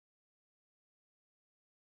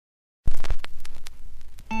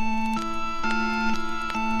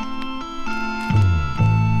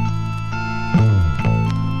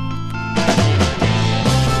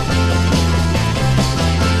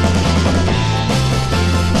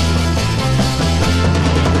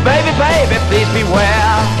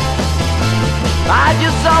I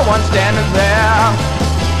just saw one standing there.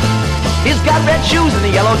 He's got red shoes and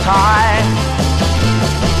a yellow tie,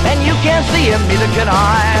 and you can't see him, neither can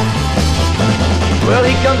I. Well,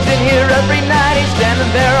 he comes in here every night. He's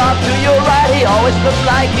standing there off to your right. He always looks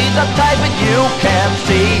like he's uptight, but you can't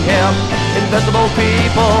see him. Invisible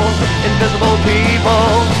people, invisible people.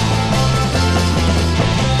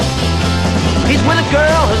 He's with a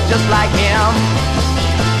girl who's just like him.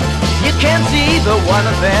 You can't see either one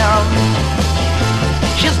of them.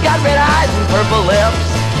 She's got red eyes and purple lips.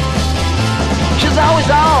 She's always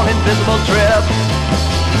on invisible trips.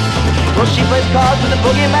 Well, she plays cards with a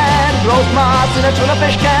boogeyman, grows moss in a tuna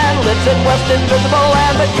fish can, lives in West Invisible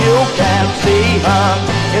Land, but you can't see her.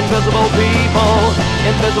 Invisible people,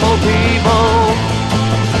 invisible people.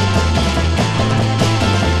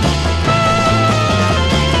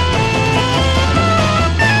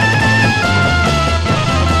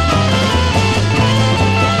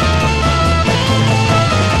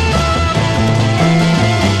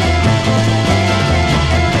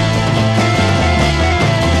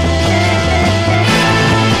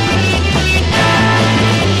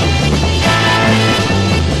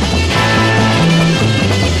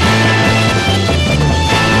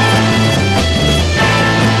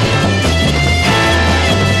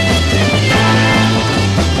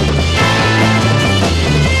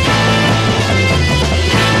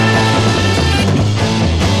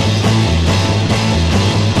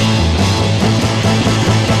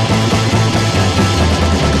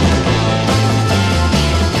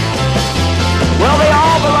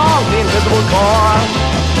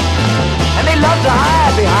 And they love to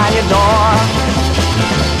hide behind your door.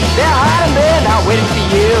 They're hiding there now waiting for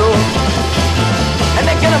you, and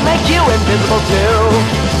they're gonna make you invisible too.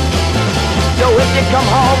 So if you come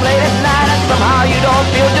home late at night and somehow you don't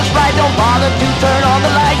feel just right, don't bother to turn on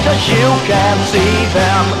the light, 'cause you can see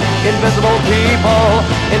them. Invisible people,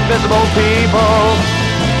 invisible people.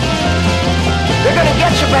 They're gonna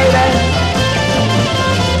get you, baby.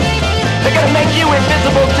 They're gonna make you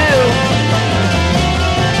invisible too.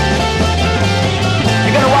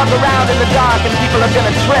 You're gonna walk around in the dark and people are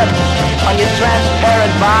gonna trip on your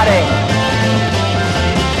transparent body.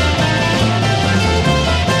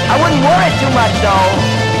 I wouldn't worry too much though.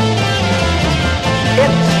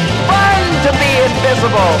 It's fun to be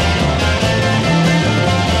invisible.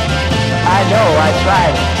 I know, I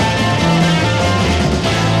tried.